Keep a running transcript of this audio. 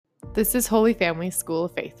This is Holy Family School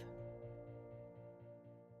of Faith.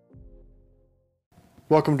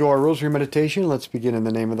 Welcome to our Rosary Meditation. Let's begin in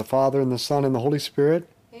the name of the Father, and the Son, and the Holy Spirit.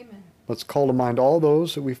 Amen. Let's call to mind all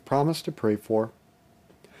those that we've promised to pray for.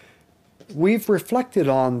 We've reflected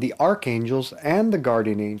on the archangels and the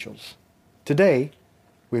guardian angels. Today,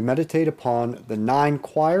 we meditate upon the 9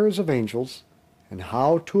 choirs of angels and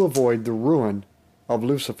how to avoid the ruin of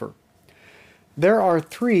Lucifer. There are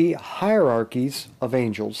 3 hierarchies of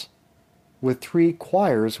angels, with 3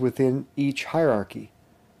 choirs within each hierarchy.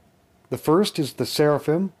 The first is the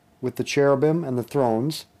seraphim with the cherubim and the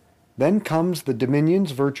thrones. Then comes the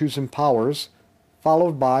dominions, virtues, and powers,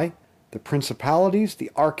 followed by the principalities, the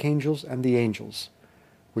archangels, and the angels,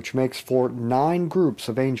 which makes for 9 groups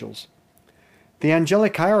of angels. The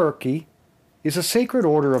angelic hierarchy is a sacred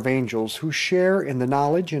order of angels who share in the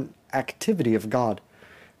knowledge and activity of God.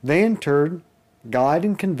 They in turn guide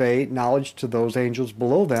and convey knowledge to those angels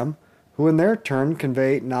below them, who in their turn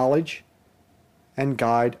convey knowledge and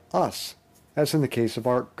guide us, as in the case of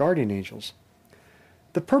our guardian angels.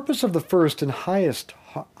 The purpose of the first and highest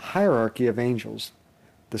hierarchy of angels,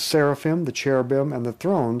 the seraphim, the cherubim, and the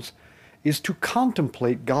thrones, is to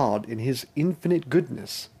contemplate God in His infinite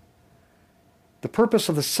goodness. The purpose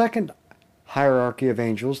of the second hierarchy of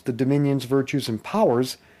angels, the dominions, virtues, and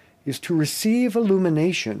powers, is to receive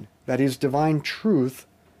illumination, that is, divine truth,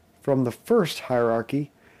 from the first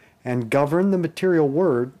hierarchy, and govern the material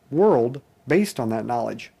world based on that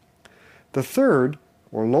knowledge. The third,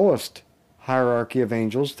 or lowest, hierarchy of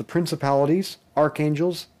angels, the principalities,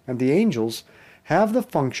 archangels, and the angels, have the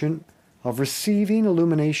function of receiving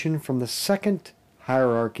illumination from the second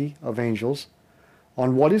hierarchy of angels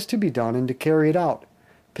on what is to be done and to carry it out,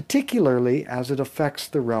 particularly as it affects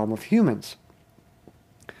the realm of humans.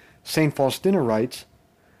 St. Faustina writes,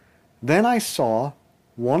 "Then I saw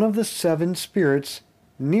one of the 7 spirits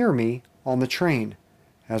near me on the train,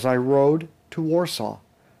 as I rode to Warsaw,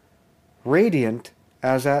 radiant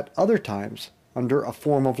as at other times, under a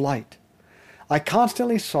form of light. I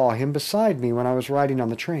constantly saw him beside me when I was riding on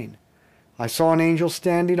the train. I saw an angel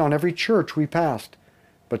standing on every church we passed,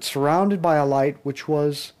 but surrounded by a light which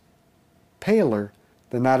was paler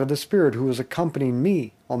than that of the spirit who was accompanying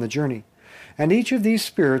me on the journey. And each of these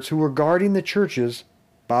spirits who were guarding the churches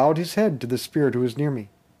bowed his head to the spirit who was near me.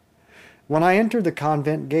 When I entered the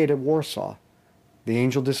convent gate at Warsaw, the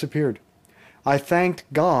angel disappeared. I thanked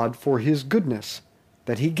God for His goodness,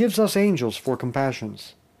 that He gives us angels for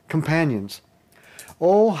companions.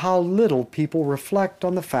 Oh, how little people reflect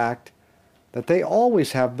on the fact that they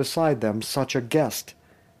always have beside them such a guest,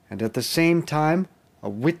 and at the same time a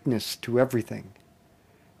witness to everything.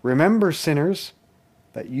 Remember, sinners,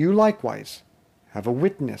 that you likewise have a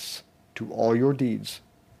witness to all your deeds.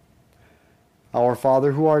 Our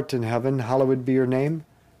Father, who art in heaven, hallowed be your name.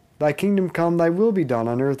 Thy kingdom come, thy will be done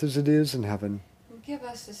on earth as it is in heaven. And give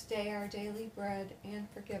us this day our daily bread, and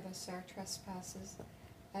forgive us our trespasses,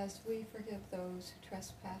 as we forgive those who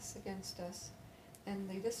trespass against us. And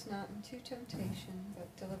lead us not into temptation,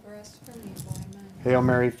 but deliver us from evil. Amen. Hail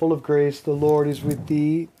Mary, full of grace, the Lord is with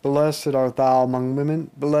thee. Blessed art thou among women.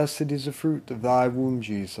 Blessed is the fruit of thy womb,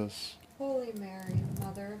 Jesus. Holy Mary,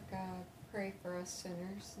 Mother of God, pray for us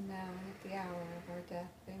sinners, now and at the hour of our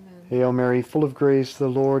death. Amen. Hail Mary, full of grace, the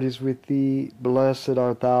Lord is with thee. Blessed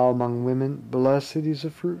art thou among women. Blessed is the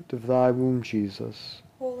fruit of thy womb, Jesus.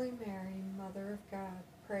 Holy Mary, Mother of God,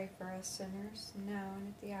 pray for us sinners, now and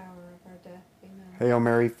at the hour of our death. Amen. Hail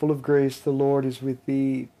Mary, full of grace, the Lord is with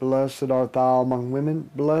thee. Blessed art thou among women.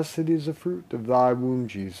 Blessed is the fruit of thy womb,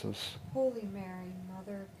 Jesus. Holy Mary,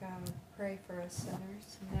 Mother of God, pray for us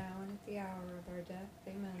sinners, now and at the hour of our death.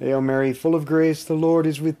 Amen. Hail Mary, full of grace, the Lord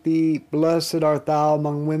is with thee. Blessed art thou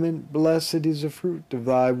among women. Blessed is the fruit of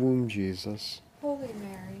thy womb, Jesus. Holy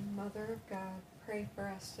Mary, Mother of God, pray for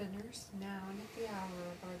us sinners, now and at the hour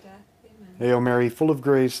of our death. Amen. Hail Mary, full of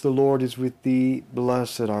grace, the Lord is with thee.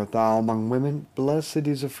 Blessed art thou among women. Blessed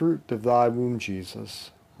is the fruit of thy womb,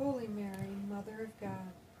 Jesus. Holy Mary, Mother of God,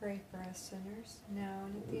 pray for us sinners, now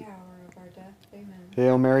and at the hour of our death. Amen.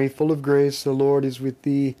 Hail Mary, full of grace, the Lord is with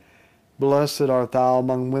thee. Blessed art thou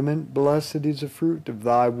among women. Blessed is the fruit of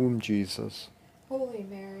thy womb, Jesus. Holy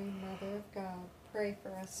Mary, Mother of God, pray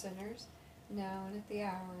for us sinners, now and at the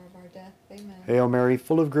hour of our death. Amen. Hail Mary,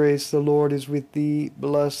 full of grace, the Lord is with thee.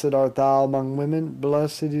 Blessed art thou among women.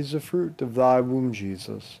 Blessed is the fruit of thy womb,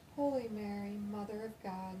 Jesus. Holy Mary, Mother of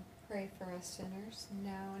God, pray for us sinners,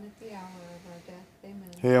 now and at the hour of our death. Amen.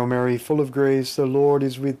 Hail Mary, full of grace, the Lord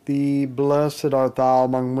is with thee. Blessed art thou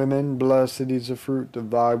among women. Blessed is the fruit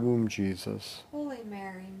of thy womb, Jesus. Holy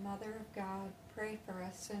Mary, Mother of God, pray for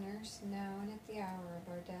us sinners, now and at the hour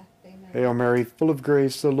of our death. Amen. Hail Mary, full of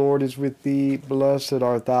grace, the Lord is with thee. Blessed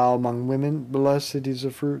art thou among women. Blessed is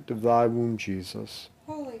the fruit of thy womb, Jesus.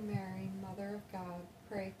 Holy Mary, Mother of God,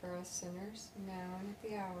 pray for us sinners, now and at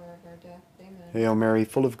the hour of our death. Amen. Hail Mary,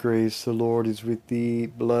 full of grace, the Lord is with thee.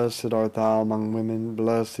 Blessed art thou among women.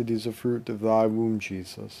 Blessed is the fruit of thy womb,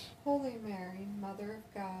 Jesus. Holy Mary, Mother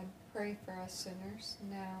of God, pray for us sinners,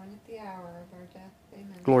 now and at the hour of our death.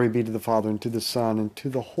 Amen. Glory be to the Father, and to the Son, and to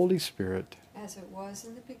the Holy Spirit. As it was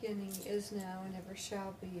in the beginning, is now, and ever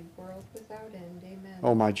shall be, world without end. Amen.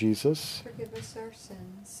 O my Jesus, Forgive us our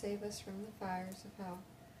sins, save us from the fires of hell.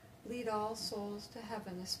 Lead all souls to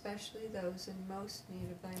heaven, especially those in most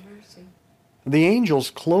need of thy mercy. the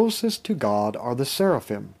angels closest to God are the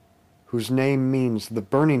seraphim, whose name means the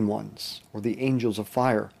burning ones, or the angels of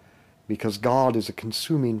fire, because God is a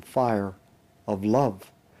consuming fire of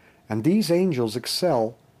love. And these angels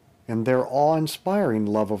excel in their awe-inspiring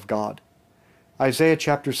love of God. Isaiah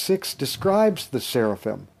chapter 6 describes the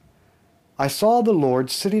seraphim. I saw the Lord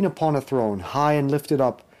sitting upon a throne, high and lifted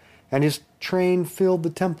up, and his train filled the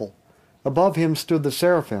temple. Above him stood the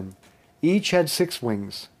seraphim. Each had 6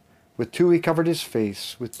 wings. With 2 he covered his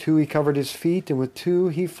face, with 2 he covered his feet, and with 2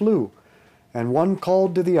 he flew. And one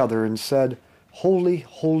called to the other and said, Holy,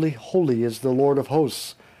 holy, holy is the Lord of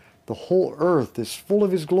hosts. The whole earth is full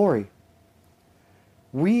of his glory.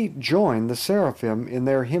 We join the seraphim in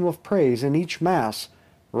their hymn of praise in each Mass,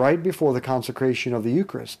 right before the consecration of the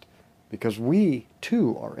Eucharist, because we,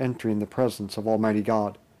 too, are entering the presence of Almighty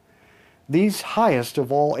God. These highest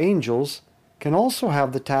of all angels can also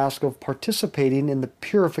have the task of participating in the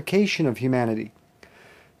purification of humanity.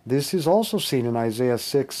 This is also seen in Isaiah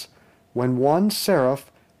 6, when one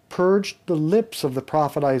seraph purged the lips of the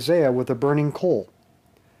prophet Isaiah with a burning coal.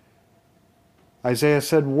 Isaiah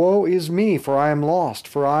said, Woe is me, for I am lost,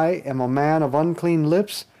 for I am a man of unclean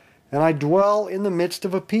lips, and I dwell in the midst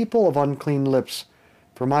of a people of unclean lips.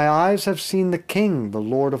 For my eyes have seen the King, the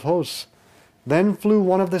Lord of hosts. Then flew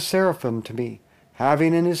one of the seraphim to me,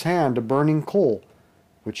 having in his hand a burning coal,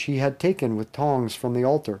 which he had taken with tongs from the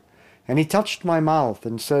altar. And he touched my mouth,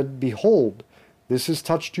 and said, Behold, this has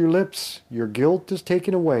touched your lips, your guilt is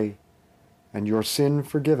taken away, and your sin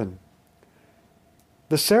forgiven.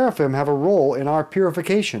 The seraphim have a role in our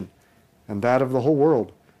purification, and that of the whole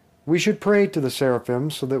world. We should pray to the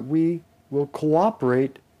seraphim so that we will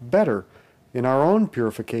cooperate better in our own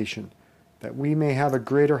purification, that we may have a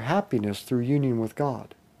greater happiness through union with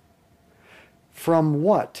God. From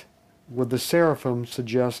what would the seraphim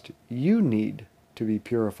suggest you need to be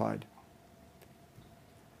purified?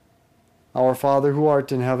 Our Father, who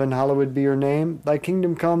art in heaven, hallowed be your name. Thy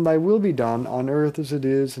kingdom come, thy will be done, on earth as it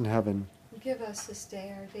is in heaven. Give us this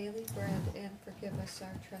day our daily bread, and forgive us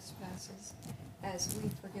our trespasses, as we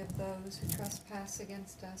forgive those who trespass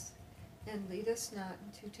against us. And lead us not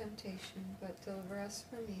into temptation, but deliver us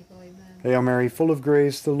from evil. Amen. Hail Mary, full of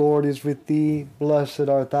grace, the Lord is with thee. Blessed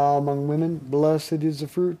art thou among women. Blessed is the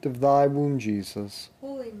fruit of thy womb, Jesus.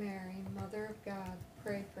 Holy Mary, Mother of God,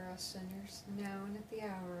 pray for us sinners, now and at the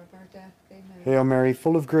hour of our death. Amen. Hail Mary,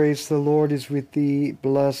 full of grace, the Lord is with thee.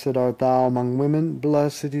 Blessed art thou among women.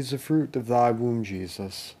 Blessed is the fruit of thy womb,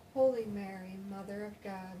 Jesus. Holy Mary, Mother of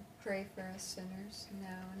God, pray for us sinners, now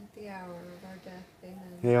and at the hour of our death. Amen.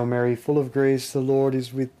 Hail Mary, full of grace, the Lord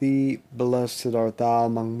is with thee. Blessed art thou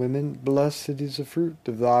among women. Blessed is the fruit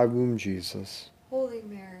of thy womb, Jesus. Holy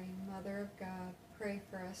Mary, Mother of God, pray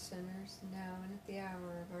for us sinners, now and at the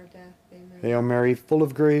hour of our death. Amen. Hail Mary, full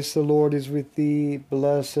of grace, the Lord is with thee.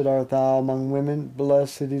 Blessed art thou among women.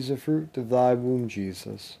 Blessed is the fruit of thy womb,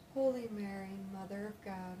 Jesus. Holy Mary, Mother of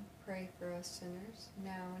God, pray for us sinners,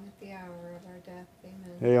 now and at the hour of our death.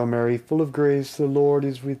 Amen. Hail Mary, full of grace, the Lord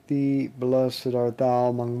is with thee. Blessed art thou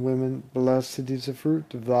among women. Blessed is the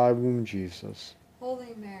fruit of thy womb, Jesus.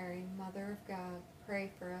 Holy Mary, Mother of God,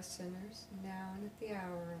 pray for us sinners, now and at the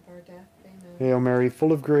hour of our death. Amen. Hail Mary,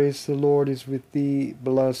 full of grace, the Lord is with thee.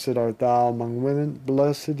 Blessed art thou among women.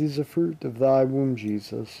 Blessed is the fruit of thy womb,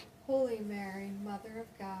 Jesus. Holy Mary, Mother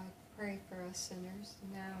of God, pray for us sinners,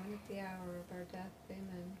 now and at the hour of our death.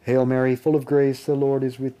 Amen. Hail Mary, full of grace, the Lord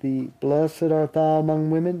is with thee. Blessed art thou among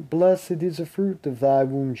women. Blessed is the fruit of thy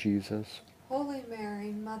womb, Jesus. Holy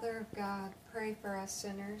Mary, Mother of God, pray for us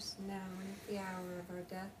sinners, now and at the hour of our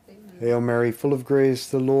death. Amen. Hail Mary, full of grace,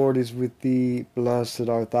 the Lord is with thee. Blessed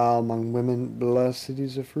art thou among women. Blessed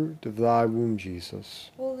is the fruit of thy womb, Jesus.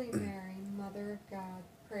 Holy Mary, Mother of God,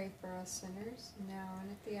 pray for us sinners, now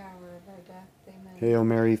and at the hour of our death. Amen. Hail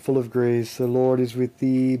Mary, full of grace, the Lord is with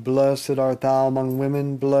thee. Blessed art thou among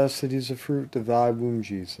women. Blessed is the fruit of thy womb,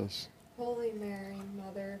 Jesus. Holy Mary,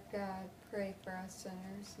 Mother of God, pray for us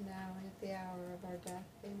sinners, now and at the hour of our death.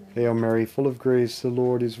 Amen. Hail Mary, full of grace, the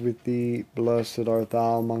Lord is with thee. Blessed art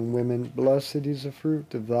thou among women. Blessed is the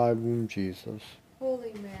fruit of thy womb, Jesus.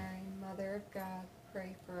 Holy Mary, Mother of God,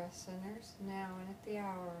 pray for us sinners, now and at the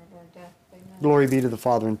hour of our death. Amen. Glory be to the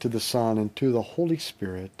Father, and to the Son, and to the Holy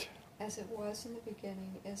Spirit. As it was in the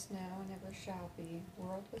beginning, is now, and ever shall be,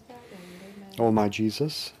 world without end. Amen. O my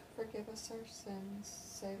Jesus, Forgive us our sins,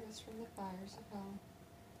 save us from the fires of hell.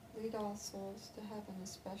 Lead all souls to heaven,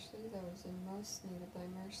 especially those in most need of thy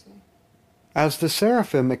mercy. as the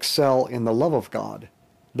seraphim excel in the love of God,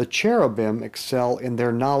 the cherubim excel in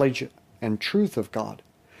their knowledge and truth of God.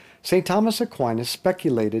 St. Thomas Aquinas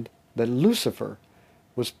speculated that Lucifer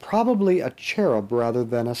was probably a cherub rather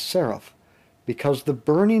than a seraph, because the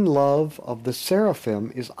burning love of the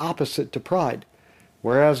seraphim is opposite to pride,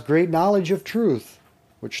 whereas great knowledge of truth,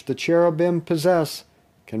 which the cherubim possess,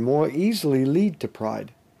 can more easily lead to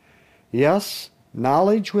pride. Yes,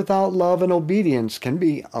 knowledge without love and obedience can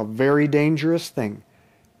be a very dangerous thing,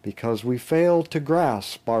 because we fail to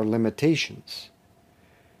grasp our limitations.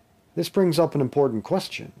 This brings up an important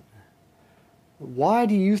question. Why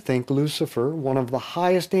do you think Lucifer, one of the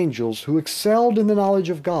highest angels who excelled in the knowledge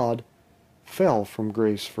of God, fell from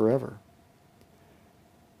grace forever?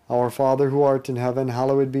 Our Father who art in heaven,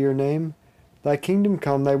 hallowed be your name. Thy kingdom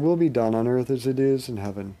come, thy will be done on earth as it is in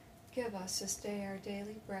heaven. Give us this day our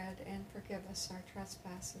daily bread, and forgive us our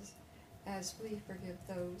trespasses, as we forgive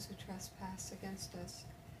those who trespass against us.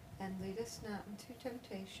 And lead us not into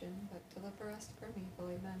temptation, but deliver us from evil.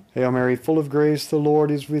 Amen. Hail Mary, full of grace, the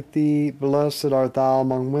Lord is with thee. Blessed art thou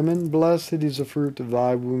among women. Blessed is the fruit of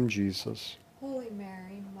thy womb, Jesus. Holy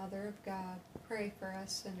Mary, Mother of God, pray for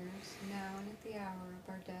us sinners, now and at the hour of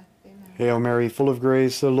our death. Amen. Hail Mary, full of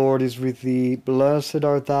grace, the Lord is with thee. Blessed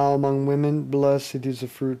art thou among women. Blessed is the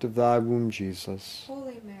fruit of thy womb, Jesus.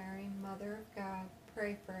 Holy Mary, Mother of God,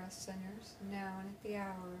 pray for us sinners, now and at the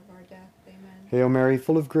hour of our death. Amen. Hail Mary,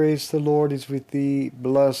 full of grace, the Lord is with thee.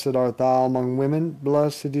 Blessed art thou among women.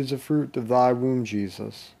 Blessed is the fruit of thy womb,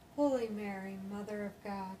 Jesus. Holy Mary, Mother of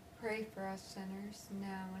God, pray for us sinners,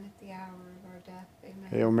 now and at the hour of our death. Amen.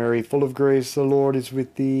 Hail Mary, full of grace, the Lord is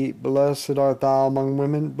with thee. Blessed art thou among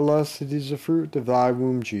women. Blessed is the fruit of thy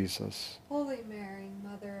womb, Jesus. Holy Mary,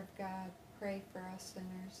 Mother of God, pray for us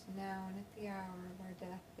sinners, now and at the hour of our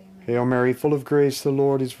death. Amen. Hail Mary, full of grace, the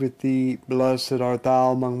Lord is with thee. Blessed art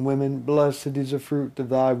thou among women. Blessed is the fruit of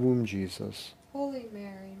thy womb, Jesus. Holy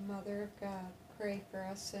Mary, Mother of God, pray for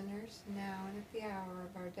us sinners, now and at the hour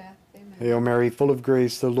of our death. Amen. Hail Mary, full of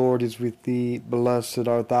grace, the Lord is with thee. Blessed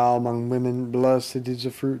art thou among women. Blessed is the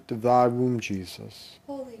fruit of thy womb, Jesus.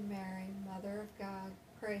 Holy Mary, Mother of God,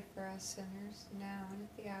 pray for us sinners, now and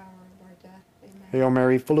at the hour of our death. Amen. Hail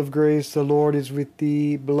Mary, full of grace, the Lord is with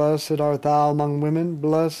thee. Blessed art thou among women.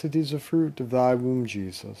 Blessed is the fruit of thy womb,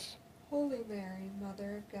 Jesus. Holy Mary,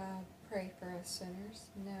 Mother of God, pray for us sinners,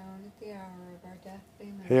 now and at the hour of our death.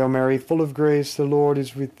 Amen. Hail Mary, full of grace, the Lord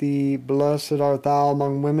is with thee. Blessed art thou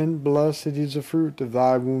among women. Blessed is the fruit of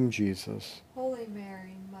thy womb, Jesus. Holy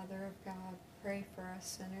Mary, Mother of God, pray for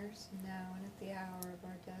us sinners, now and at the hour of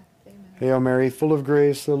our death. Amen. Hail Mary, full of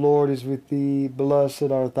grace, the Lord is with thee.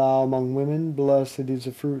 Blessed art thou among women. Blessed is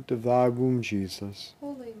the fruit of thy womb, Jesus.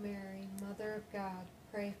 Holy Mary, Mother of God,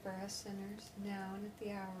 pray for us sinners, now and at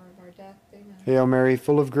the hour of our death. Amen. Hail Mary,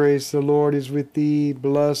 full of grace, the Lord is with thee.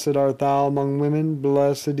 Blessed art thou among women.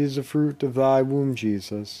 Blessed is the fruit of thy womb,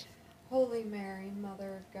 Jesus. Holy Mary,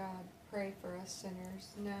 Mother of God, pray for us sinners,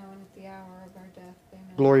 now and at the hour of our death. Amen.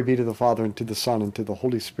 Glory be to the Father, and to the Son, and to the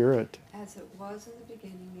Holy Spirit. As it was in the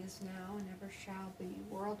beginning, is now, and ever shall be,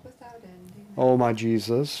 world without end. Amen. O my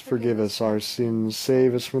Jesus, forgive us our sins,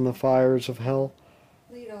 save us from the fires of hell.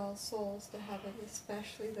 Lead all souls to heaven,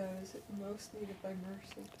 especially those in most need of thy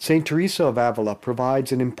mercy. St. Teresa of Avila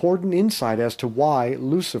provides an important insight as to why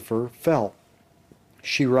Lucifer fell.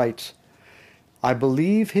 She writes, I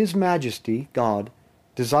believe His Majesty, God,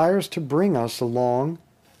 desires to bring us along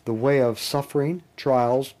the way of suffering,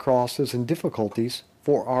 trials, crosses, and difficulties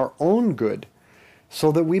for our own good,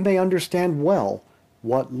 so that we may understand well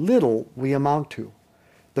what little we amount to.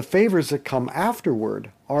 The favors that come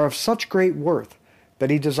afterward are of such great worth that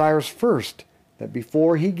He desires first that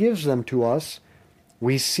before He gives them to us,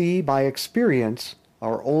 we see by experience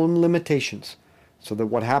our own limitations, so that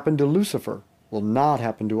what happened to Lucifer will not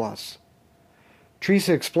happen to us.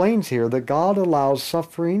 Teresa explains here that God allows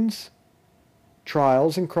sufferings,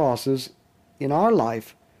 trials, and crosses in our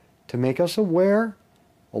life to make us aware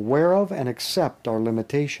of and accept our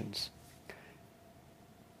limitations.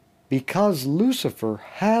 Because Lucifer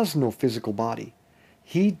has no physical body,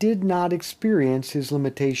 he did not experience his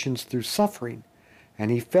limitations through suffering,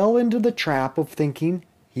 and he fell into the trap of thinking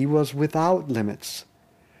he was without limits.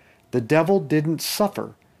 The devil didn't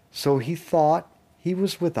suffer, so he thought he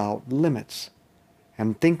was without limits.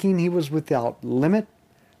 And thinking he was without limit,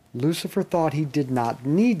 Lucifer thought he did not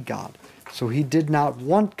need God, so he did not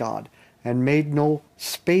want God and made no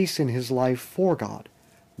space in his life for God.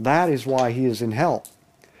 That is why he is in hell.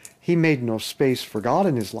 He made no space for God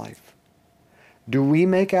in his life. Do we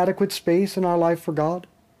make adequate space in our life for God?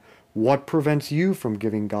 What prevents you from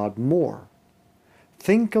giving God more?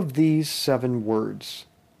 Think of these 7 words.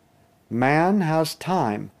 Man has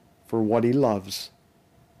time for what he loves.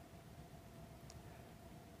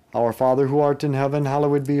 Our Father who art in heaven,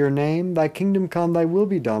 hallowed be your name. Thy kingdom come, thy will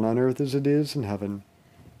be done on earth as it is in heaven.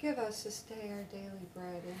 Give us this day our daily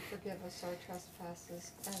bread, and forgive us our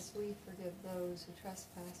trespasses, as we forgive those who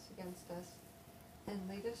trespass against us. And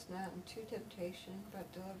lead us not into temptation,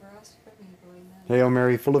 but deliver us from evil. Amen. Hail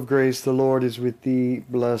Mary, full of grace, the Lord is with thee.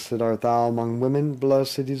 Blessed art thou among women,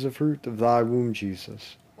 blessed is the fruit of thy womb,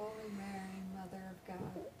 Jesus. Holy Mary, Mother of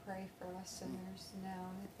God, pray for us sinners, now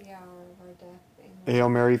and at the hour of our death. Amen. Hail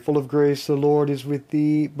Mary, full of grace, the Lord is with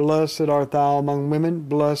thee. Blessed art thou among women,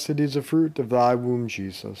 blessed is the fruit of thy womb,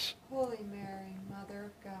 Jesus. Holy Mary, Mother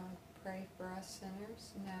of God, pray for us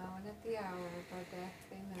sinners, now and at the hour of our death.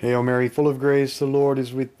 Amen. Hail Mary, full of grace, the Lord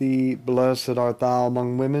is with thee. Blessed art thou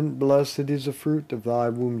among women, blessed is the fruit of thy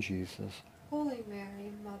womb, Jesus. Holy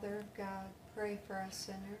Mary, Mother of God, pray for us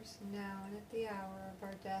sinners, now and at the hour of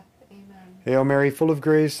our death. Amen. Hail Mary, full of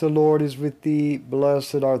grace, the Lord is with thee.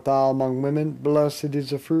 Blessed art thou among women, blessed is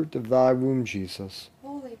the fruit of thy womb, Jesus.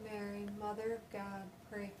 Holy Mary, Mother of God,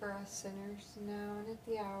 pray for us sinners, now and at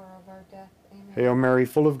the hour of our death. Amen. Hail Mary,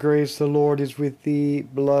 full of grace, the Lord is with thee.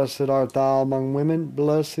 Blessed art thou among women,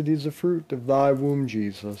 blessed is the fruit of thy womb,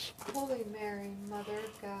 Jesus. Holy Mary, Mother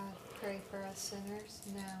of God, pray for us sinners,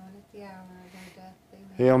 now and at the hour of our death.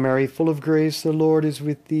 Amen. Hail Mary, full of grace, the Lord is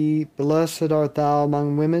with thee. Blessed art thou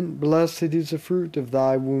among women, blessed is the fruit of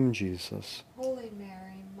thy womb, Jesus. Holy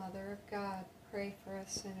Mary, Mother of God, pray for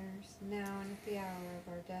us sinners, now and at the hour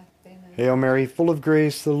of our death. Amen. Hail Mary, full of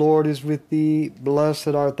grace, the Lord is with thee. Blessed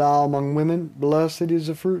art thou among women, blessed is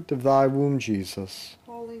the fruit of thy womb, Jesus.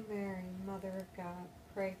 Holy Mary, Mother of God,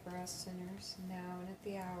 pray for us sinners, now and at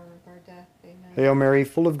the hour of our death. Amen. Hail Mary,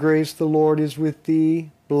 full of grace, the Lord is with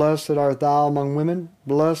thee. Blessed art thou among women,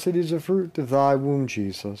 blessed is the fruit of thy womb,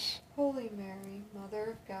 Jesus. Holy Mary,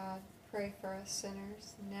 Mother of God, pray for us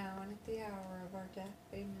sinners, now and at the hour of our death.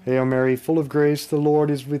 Amen. Hail Mary, full of grace, the Lord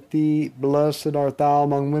is with thee. Blessed art thou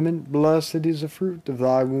among women, blessed is the fruit of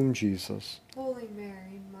thy womb, Jesus. Holy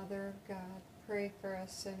Mary, Mother of God, pray for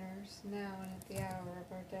us sinners, now and at the hour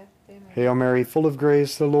of our death. Amen. Hail Mary, full of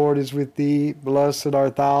grace, the Lord is with thee. Blessed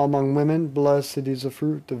art thou among women, blessed is the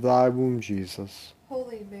fruit of thy womb, Jesus.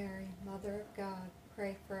 Holy Mary, Mother of God,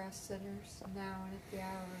 pray for us sinners, now and at the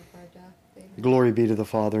hour of our death. Amen. Glory be to the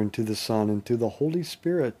Father, and to the Son, and to the Holy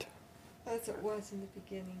Spirit. As it was in the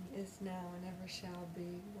beginning, is now, and ever shall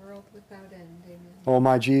be, world without end. Amen. O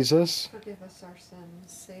my Jesus, Forgive us our sins,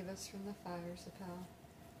 save us from the fires of hell.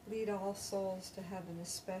 Lead all souls to heaven,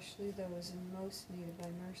 especially those in most need of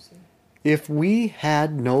thy mercy. if we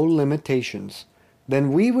had no limitations,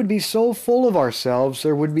 then we would be so full of ourselves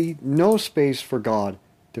there would be no space for God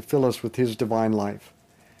to fill us with his divine life.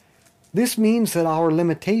 This means that our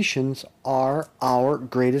limitations are our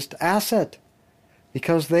greatest asset,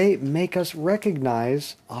 because they make us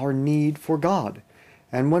recognize our need for God.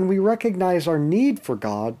 And when we recognize our need for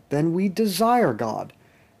God, then we desire God.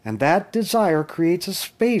 And that desire creates a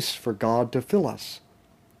space for God to fill us.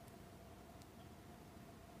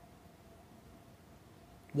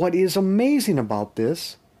 What is amazing about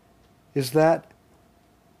this is that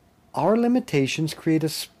our limitations create a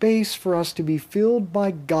space for us to be filled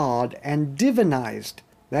by God and divinized,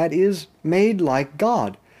 that is, made like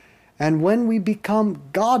God. And when we become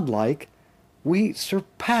God-like, we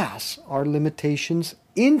surpass our limitations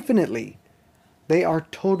infinitely. They are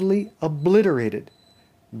totally obliterated.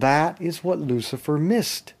 That is what Lucifer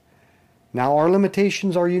missed. Now, our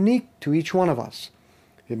limitations are unique to each one of us.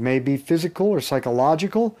 It may be physical or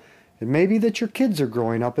psychological. It may be that your kids are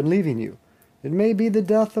growing up and leaving you. It may be the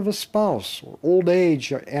death of a spouse, or old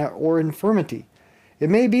age, or infirmity. It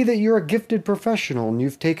may be that you're a gifted professional and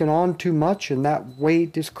you've taken on too much and that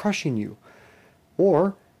weight is crushing you.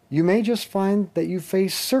 Or you may just find that you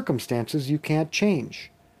face circumstances you can't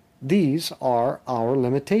change. These are our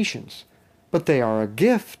limitations, but they are a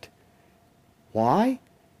gift. Why?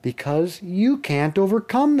 Because you can't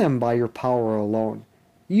overcome them by your power alone.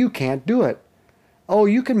 You can't do it. Oh,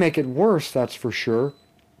 you can make it worse, that's for sure,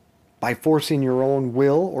 by forcing your own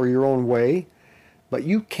will or your own way, but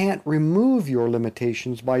you can't remove your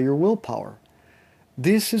limitations by your willpower.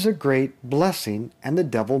 This is a great blessing, and the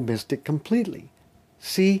devil missed it completely.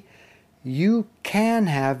 See, you can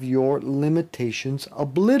have your limitations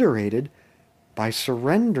obliterated by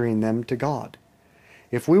surrendering them to God.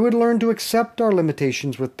 If we would learn to accept our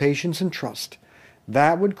limitations with patience and trust,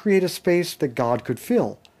 that would create a space that God could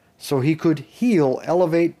fill, so He could heal,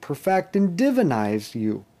 elevate, perfect, and divinize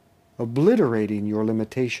you, obliterating your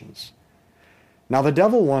limitations. Now the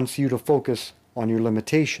devil wants you to focus on your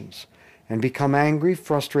limitations and become angry,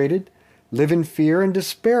 frustrated, live in fear and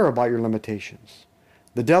despair about your limitations.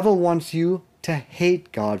 The devil wants you to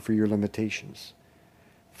hate God for your limitations.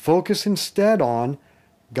 Focus instead on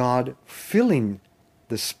God filling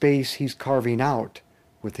the space He's carving out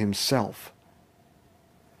with Himself.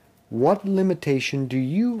 What limitation do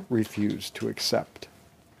you refuse to accept?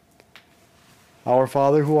 Our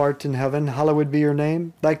Father who art in heaven, hallowed be your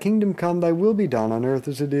name. Thy kingdom come, thy will be done on earth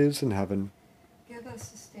as it is in heaven. Give us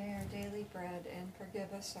this day our daily bread, and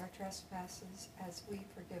forgive us our trespasses, as we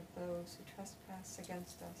forgive those who trespass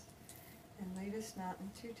against us. And lead us not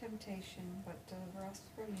into temptation, but deliver us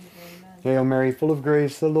from evil. Amen. Hail Mary, full of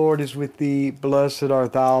grace, the Lord is with thee. Blessed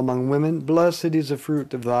art thou among women. Blessed is the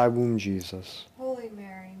fruit of thy womb, Jesus. Holy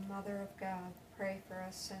Mary, Mother of God, pray for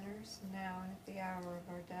us sinners, now and at the hour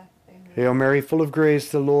of our death. Amen. Hail Mary, full of grace,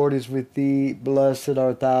 the Lord is with thee. Blessed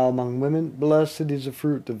art thou among women. Blessed is the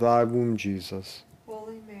fruit of thy womb, Jesus.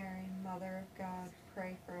 Holy Mary, Mother of God,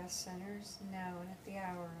 pray for us sinners, now and at the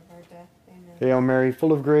hour of our death. Amen. Hail Mary,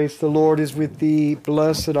 full of grace, the Lord is with thee.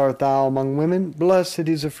 Blessed art thou among women. Blessed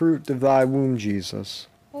is the fruit of thy womb, Jesus.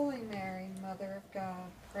 Holy Mary, Mother of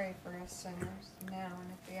God, pray for us sinners, now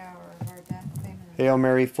and at the hour of our death. Amen. Hail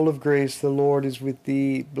Mary, full of grace, the Lord is with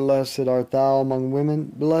thee. Blessed art thou among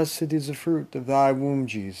women. Blessed is the fruit of thy womb,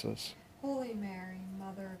 Jesus. Holy Mary,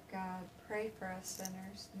 Mother of God, pray for us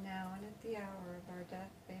sinners, now and at the hour of our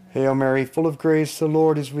death. Amen. Hail Mary, full of grace, the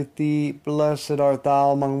Lord is with thee. Blessed art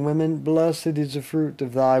thou among women. Blessed is the fruit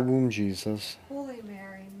of thy womb, Jesus. Holy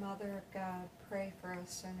Mary, Mother of God, pray for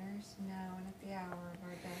us sinners, now and at the hour of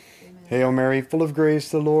our death. Amen. Hail Mary, full of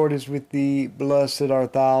grace, the Lord is with thee. Blessed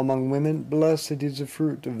art thou among women. Blessed is the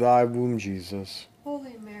fruit of thy womb, Jesus.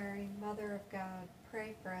 Holy Mary, Mother of God,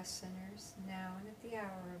 pray for us sinners, now and at the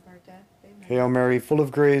hour of our death. Amen. Hail Mary, full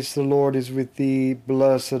of grace, the Lord is with thee.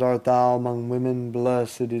 Blessed art thou among women.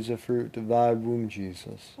 Blessed is the fruit of thy womb,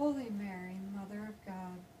 Jesus. Holy Mary, Mother of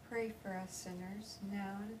God, pray for us sinners,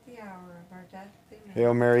 now and at the hour of our death. Amen.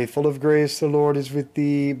 Hail Mary, full of grace, the Lord is with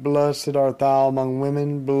thee. Blessed art thou among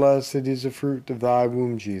women. Blessed is the fruit of thy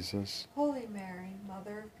womb, Jesus. Holy Mary,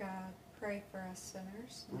 Mother of God, pray for us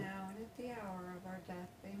sinners, now and at the hour of our death.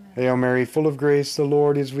 Amen. Hail Mary, full of grace, the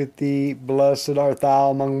Lord is with thee. Blessed art thou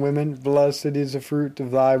among women. Blessed is the fruit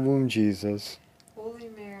of thy womb, Jesus. Holy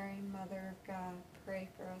Mary, Mother of God, pray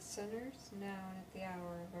for us sinners, now and at the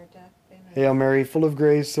hour of our death. Amen. Hail Mary, full of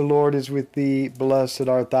grace, the Lord is with thee. Blessed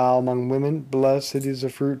art thou among women. Blessed is the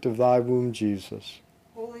fruit of thy womb, Jesus.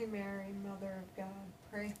 Holy Mary, Mother of God,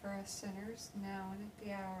 pray for us sinners, now and at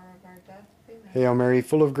the hour of our death. Amen. Hail Mary,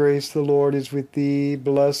 full of grace, the Lord is with thee.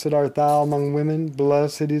 Blessed art thou among women.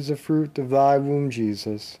 Blessed is the fruit of thy womb,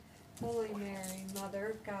 Jesus. Holy Mary,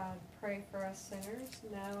 Mother of God, pray for us sinners,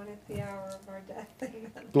 now and at the hour of our death.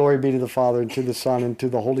 Amen. Glory be to the Father, and to the Son, and to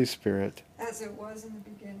the Holy Spirit. As it was in the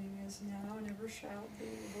beginning, is now, and ever shall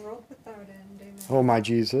be, world without end. Amen. O my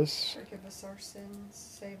Jesus, Forgive us our sins,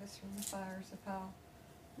 save us from the fires of hell.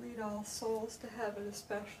 Lead all souls to heaven,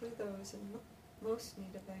 especially those in most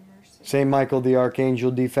need of thy mercy. Saint Michael the Archangel,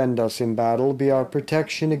 defend us in battle. Be our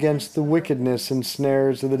protection against the wickedness and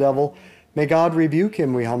snares of the devil. May God rebuke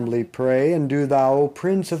him, we humbly pray. And do thou, O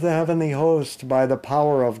Prince of the heavenly host, by the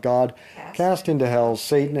power of God, cast into hell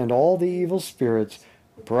Satan and all the evil spirits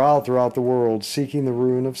who prowl throughout the world, seeking the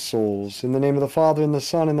ruin of souls. In the name of the Father, and the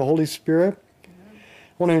Son, and the Holy Spirit.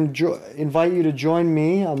 I want to invite you to join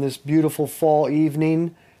me on this beautiful fall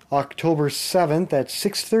evening, October 7th at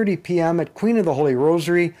 6:30 p.m. at Queen of the Holy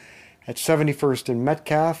Rosary at 71st and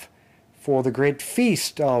Metcalf for the great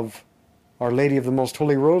feast of Our Lady of the Most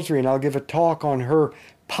Holy Rosary. And I'll give a talk on her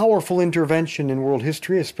powerful intervention in world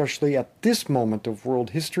history, especially at this moment of world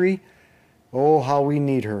history. Oh, how we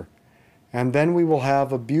need her. And then we will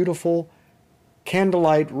have a beautiful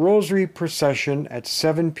candlelight rosary procession at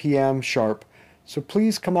 7 p.m. sharp. So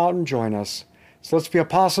please come out and join us. So let's be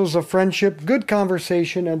apostles of friendship, good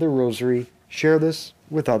conversation, and the rosary. Share this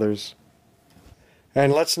with others.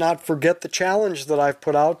 And let's not forget the challenge that I've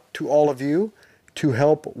put out to all of you to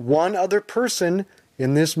help one other person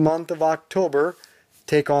in this month of October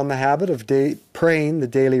take on the habit of praying the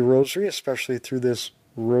daily rosary, especially through this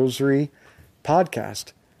rosary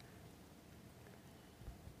podcast.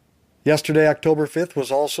 Yesterday, October 5th, was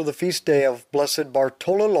also the feast day of Blessed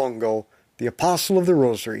Bartolo Longo, the Apostle of the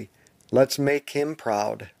Rosary. Let's make him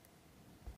proud.